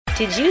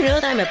Did you know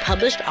that I'm a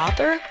published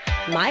author?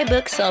 My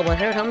book, Sell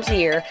 100 Homes a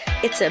Year,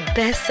 it's a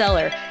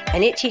bestseller,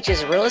 and it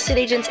teaches real estate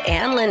agents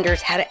and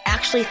lenders how to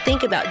actually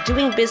think about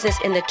doing business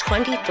in the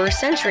 21st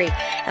century.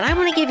 And I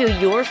want to give you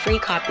your free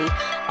copy.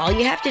 All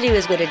you have to do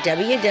is go to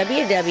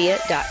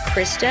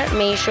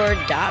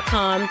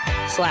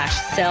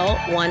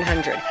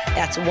www.KristaMashore.com/sell100.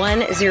 That's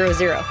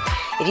 100.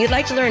 If you'd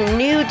like to learn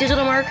new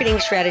digital marketing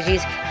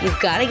strategies, you've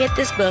got to get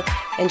this book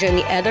and join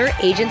the other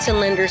agents and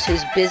lenders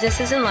whose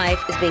businesses and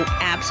life is being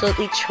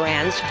absolutely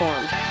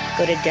transformed.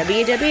 Go to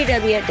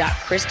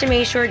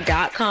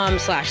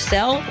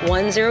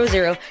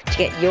www.KristaMashore.com/sell100 to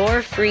get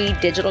your free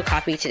digital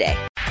copy today.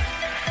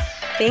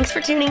 Thanks for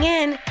tuning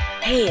in.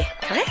 Hey,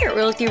 can I get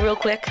real with you real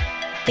quick?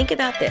 Think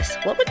about this.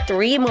 What would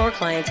 3 more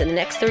clients in the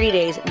next 30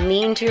 days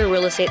mean to your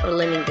real estate or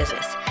lending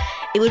business?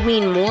 It would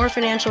mean more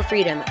financial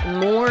freedom,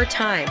 more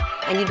time,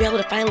 and you'd be able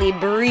to finally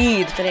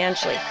breathe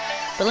financially.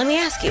 But let me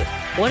ask you,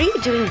 what are you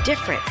doing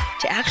different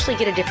to actually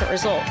get a different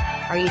result?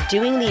 Are you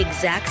doing the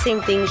exact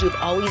same things you've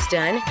always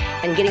done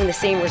and getting the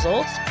same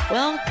results?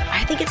 Well,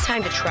 I think it's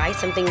time to try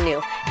something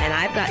new, and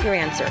I've got your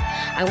answer.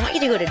 I want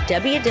you to go to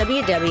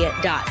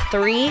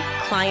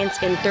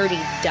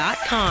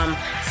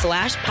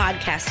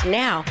www.3clientsin30.com/podcast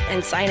now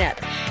and sign up.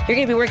 You're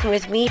going to be working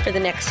with me for the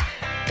next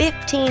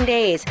 15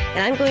 days, and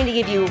I'm going to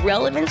give you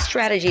relevant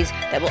strategies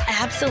that will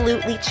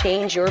absolutely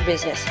change your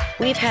business.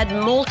 We've had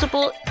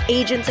multiple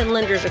agents and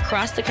lenders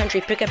across the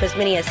country pick up as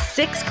many as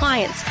 6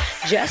 clients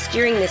just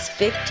during this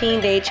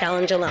 15-day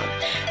challenge alone.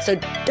 So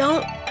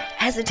don't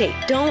hesitate.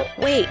 Don't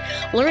wait.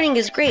 Learning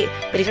is great,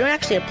 but if you don't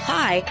actually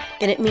apply,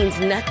 then it means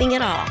nothing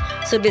at all.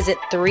 So visit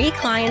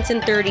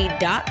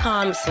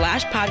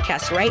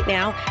 3clientsin30.com/podcast right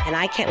now, and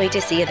I can't wait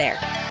to see you there.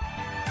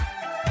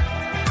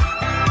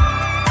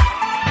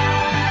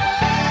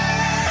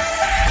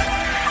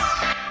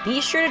 Be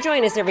sure to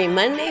join us every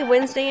Monday,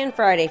 Wednesday, and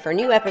Friday for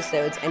new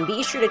episodes, and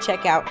be sure to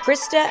check out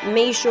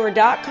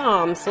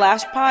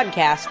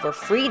KristaMashore.com/podcast for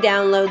free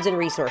downloads and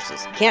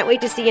resources. Can't wait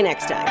to see you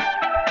next time.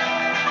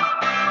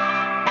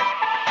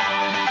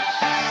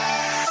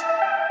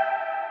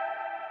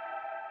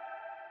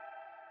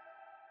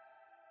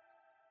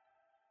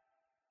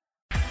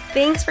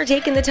 Thanks for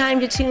taking the time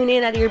to tune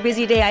in out of your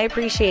busy day. I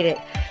appreciate it.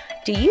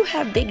 Do you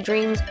have big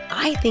dreams?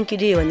 I think you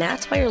do, and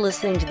that's why you're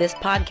listening to this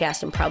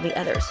podcast and probably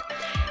others.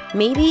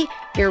 Maybe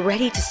you're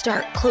ready to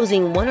start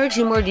closing 1 or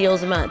 2 more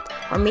deals a month,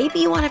 or maybe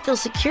you want to feel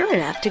secure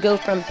enough to go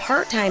from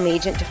part-time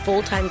agent to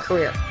full-time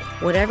career.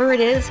 Whatever it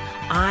is,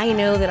 I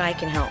know that I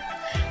can help.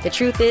 The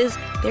truth is,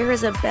 there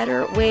is a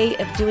better way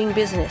of doing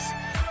business.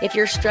 If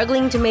you're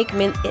struggling to make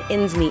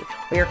ends meet,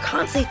 or you're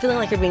constantly feeling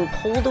like you're being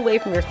pulled away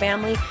from your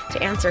family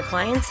to answer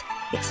clients,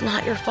 it's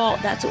not your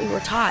fault. That's what we were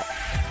taught.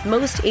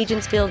 Most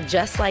agents feel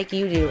just like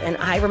you do, and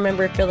I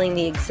remember feeling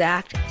the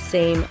exact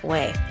same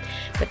way.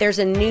 But there's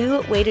a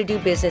new way to do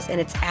business, and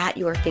it's at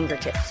your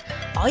fingertips.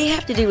 All you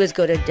have to do is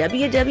go to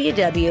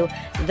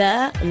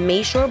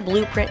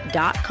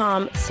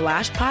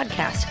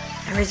www.themashoreblueprint.com/podcast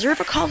and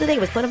reserve a call today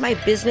with one of my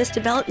business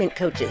development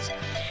coaches.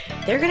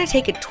 They're going to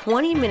take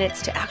 20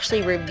 minutes to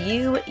actually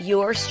review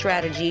your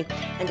strategy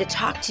and to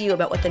talk to you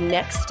about what the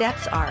next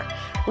steps are.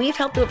 We've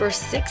helped over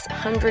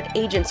 600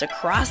 agents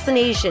across the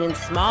nation in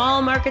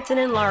small markets and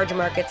in large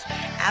markets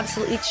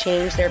absolutely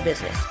change their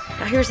business.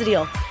 Now here's the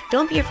deal.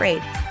 Don't be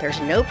afraid. There's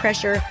no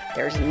pressure.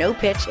 There's no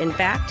pitch. In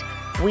fact,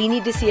 we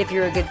need to see if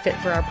you're a good fit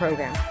for our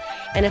program.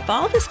 And if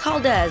all this call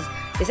does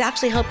is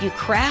actually help you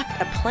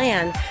craft a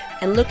plan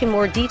and look in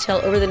more detail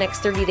over the next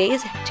 30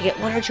 days to get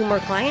 1 or 2 more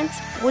clients,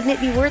 wouldn't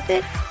it be worth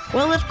it?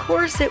 Well, of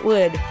course it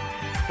would.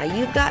 Now,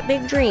 you've got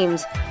big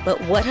dreams, but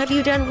what have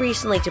you done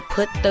recently to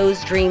put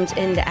those dreams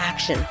into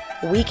action?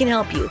 We can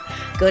help you.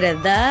 Go to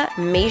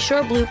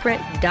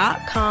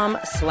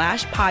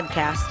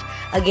themashoreblueprint.com/podcast.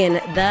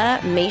 Again,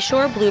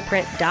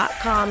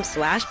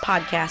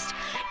 themashoreblueprint.com/podcast,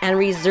 and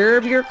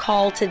reserve your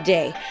call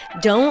today.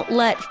 Don't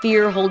let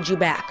fear hold you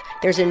back.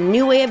 There's a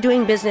new way of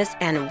doing business,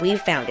 and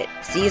we've found it.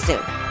 See you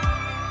soon.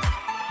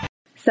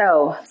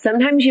 So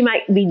sometimes you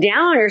might be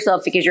down on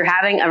yourself because you're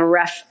having a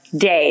rough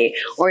day,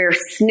 or you're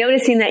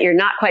noticing that you're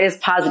not quite as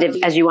positive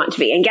as you want to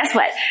be. And guess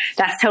what?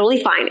 That's totally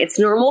fine. It's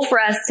normal for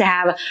us to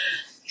have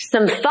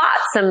some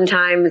thoughts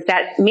sometimes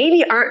that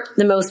maybe aren't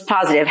the most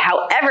positive.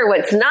 However,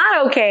 what's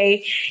not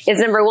okay is,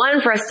 number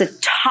one, for us to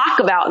talk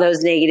about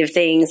those negative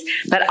things,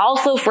 but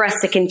also for us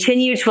to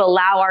continue to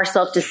allow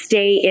ourselves to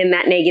stay in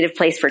that negative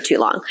place for too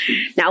long.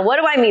 Now, what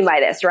do I mean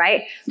by this,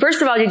 right?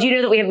 First of all, did you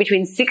know that we have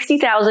between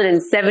 60,000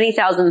 and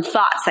 70,000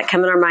 thoughts that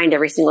come in our mind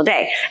every single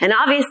day? And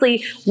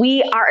obviously,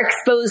 we are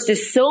exposed to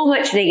so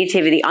much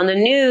negativity on the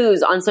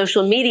news, on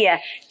social media,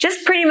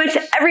 just pretty much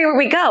everywhere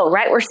we go,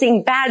 right? We're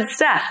seeing bad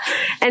stuff.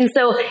 And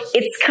so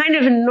it's kind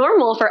of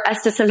normal for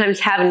us to sometimes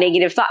have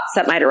negative thoughts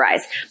that might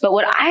arise. But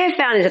what I have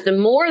found is that the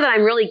more that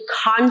I'm really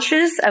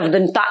conscious of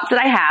the thoughts that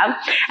I have,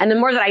 and the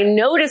more that I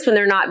notice when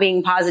they're not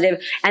being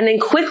positive, and then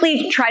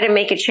quickly try to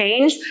make a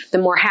change, the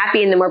more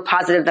happy and the more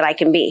positive that I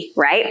can be,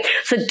 right?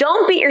 So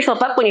don't beat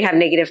yourself up when you have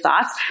negative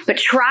thoughts, but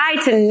try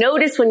to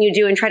notice when you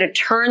do and try to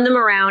turn them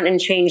around and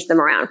change them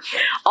around.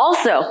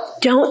 Also,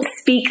 don't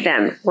speak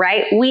them,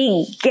 right?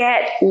 We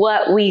get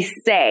what we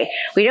say.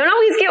 We don't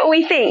always get what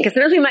we think, because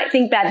sometimes we might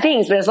think bad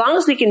things, but as long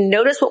as we can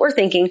notice what we're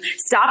thinking,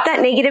 stop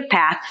that negative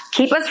path,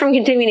 keep us from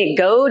continuing to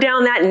go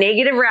down that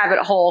negative rabbit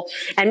hole,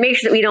 and make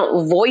sure that we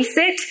don't voice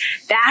it,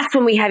 that's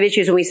when we have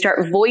issues, when we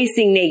start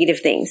voicing negative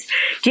things.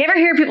 Do you ever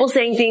hear people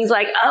saying things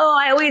like, oh,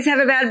 I always have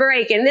a bad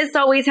break, and this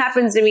always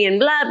happens to me, and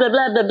blah, blah,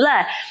 blah, blah,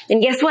 blah.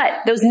 And guess what?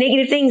 Those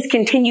negative things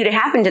continue to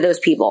happen to those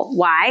people.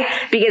 Why?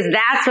 Because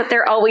that's what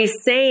they're always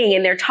saying,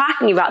 and they're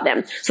talking about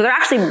them. So they're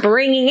actually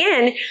bringing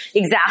in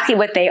exactly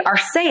what they are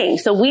saying.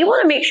 So we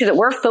want to make sure that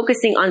we're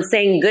focusing on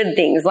saying good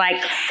things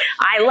like,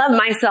 I love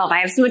myself. I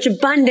have so much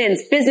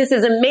abundance. Business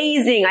is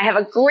amazing. I have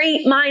a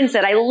great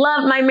mindset. I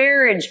love my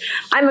marriage.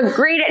 I'm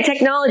great at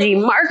technology.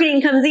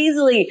 Marketing comes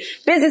easily.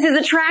 Business is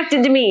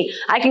attracted to me.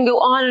 I can go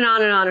on and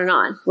on and on and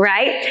on,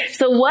 right?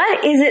 So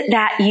what is it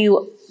that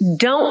you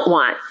don't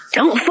want?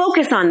 Don't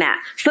focus on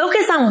that.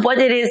 Focus on what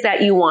it is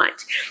that you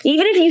want.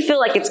 Even if you feel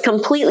like it's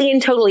completely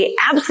and totally,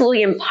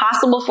 absolutely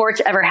impossible for it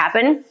to ever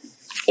happen,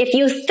 if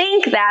you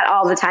think that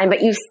all the time,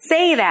 but you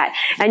say that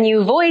and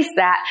you voice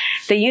that,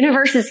 the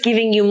universe is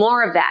giving you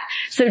more of that.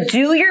 So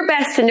do your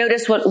best to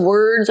notice what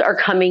words are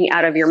coming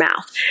out of your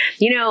mouth.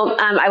 You know,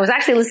 I was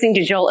actually listening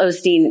to Joel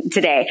Osteen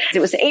today. It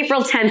was the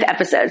April 10th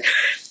episode.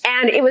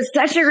 And it was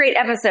such a great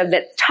episode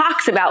that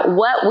talks about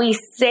what we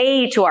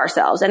say to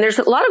ourselves. And there's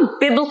a lot of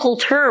biblical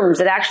terms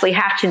that actually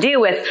have to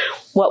do with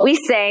what we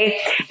say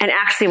and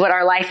actually what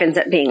our life ends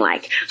up being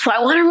like. So I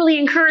want to really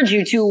encourage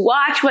you to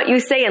watch what you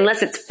say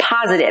unless it's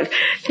positive.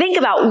 Think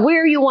about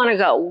where you want to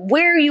go,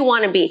 where you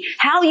want to be,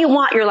 how you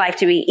want your life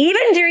to be,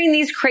 even during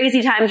these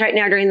crazy times right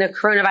now during the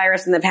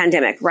coronavirus and the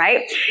pandemic,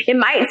 right? It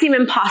might seem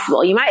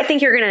impossible. You might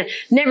think you're going to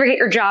never get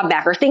your job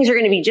back or things are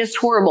going to be just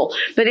horrible.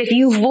 But if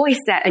you voice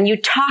that and you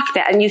talk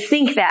that and you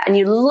think that and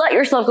you let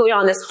yourself go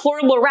down this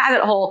horrible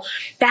rabbit hole,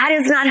 that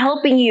is not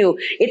helping you.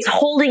 It's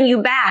holding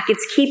you back.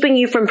 It's keeping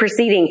you from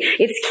proceeding.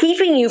 It's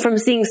keeping you from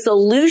seeing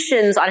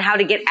solutions on how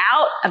to get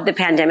out of the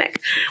pandemic.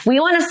 We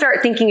want to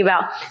start thinking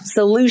about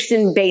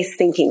solution-based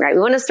thinking, right?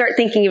 We want to start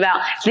thinking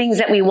about things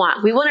that we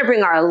want. We want to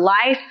bring our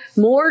life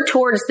more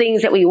towards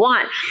things that we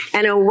want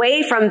and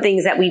away from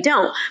things that we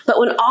don't. But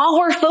when all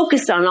we're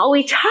focused on, all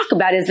we talk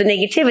about is the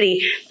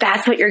negativity,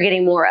 that's what you're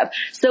getting more of.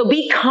 So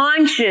be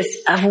conscious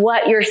of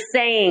what you're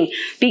saying.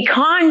 Be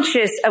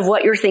conscious of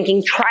what you're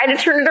thinking. Try to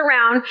turn it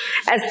around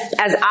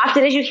as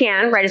often as you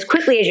can, right? As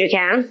quickly as you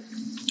can.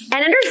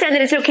 And understand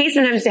that it's okay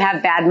sometimes to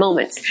have bad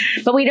moments.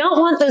 But we don't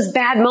want those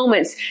bad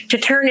moments to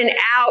turn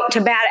out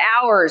to bad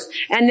hours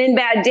and then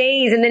bad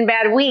days and then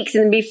bad weeks.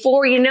 And then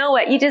before you know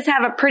it, you just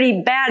have a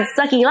pretty bad,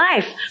 sucky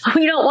life.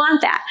 We don't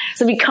want that.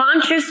 So be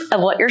conscious of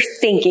what you're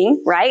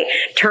thinking, right?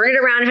 Turn it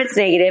around if it's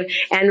negative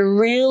and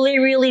really,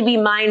 really be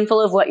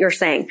mindful of what you're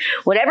saying.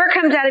 Whatever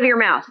comes out of your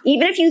mouth,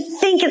 even if you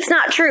think it's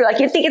not true,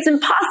 like you think it's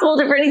impossible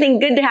for anything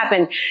good to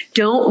happen,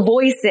 don't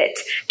voice it.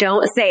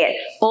 Don't say it.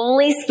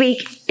 Only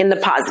speak in the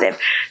positive.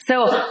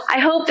 So I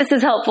hope this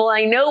is helpful.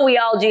 I know we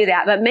all do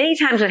that, but many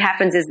times what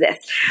happens is this.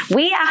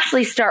 We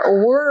actually start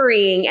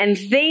worrying and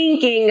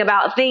thinking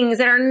about things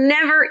that are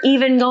never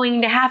even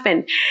going to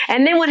happen.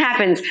 And then what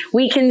happens?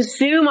 We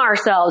consume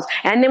ourselves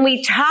and then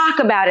we talk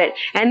about it.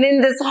 And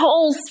then this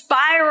whole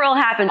spiral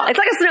happens. It's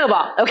like a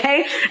snowball,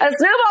 okay? A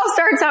snowball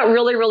starts out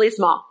really, really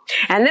small.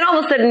 And then all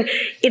of a sudden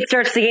it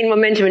starts to gain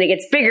momentum and it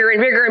gets bigger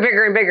and bigger and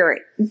bigger and bigger.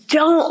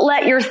 Don't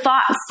let your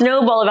thoughts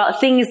snowball about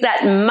things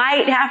that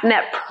might happen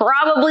that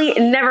probably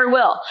never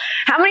will.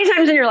 How many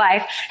times in your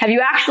life have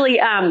you actually,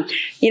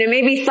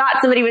 maybe thought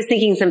somebody was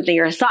thinking something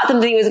or thought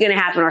something was going to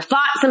happen or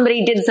thought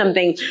somebody did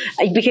something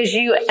because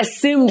you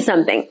assumed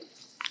something?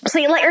 So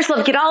you let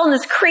yourself get all in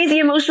this crazy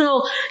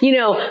emotional,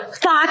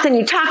 thoughts and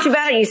you talked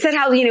about it and you said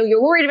how,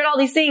 you're worried about all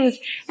these things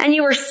and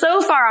you were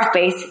so far off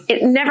base.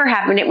 It never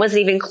happened. It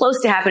wasn't even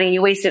close to happening.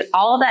 You wasted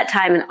all that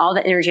time and all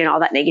that energy and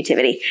all that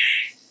negativity.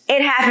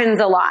 It happens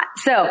a lot.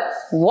 So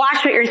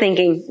watch what you're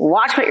thinking,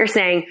 watch what you're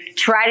saying,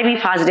 try to be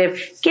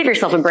positive, give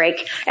yourself a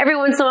break. Every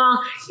once in a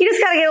while, you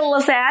just gotta get a little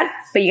sad,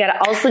 but you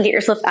gotta also get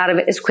yourself out of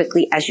it as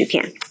quickly as you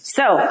can.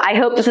 So I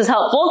hope this was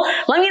helpful.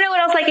 Let me know what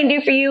else I can do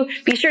for you.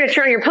 Be sure to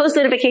turn on your post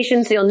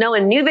notifications so you'll know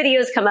when new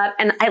videos come up.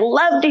 And I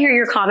love to hear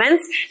your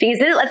comments because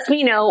then it lets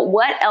me know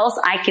what else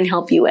I can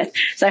help you with.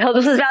 So I hope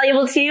this was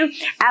valuable to you.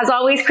 As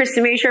always,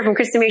 Krista Mashore from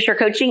Krista Mashore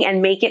Coaching,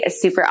 and make it a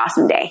super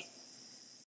awesome day.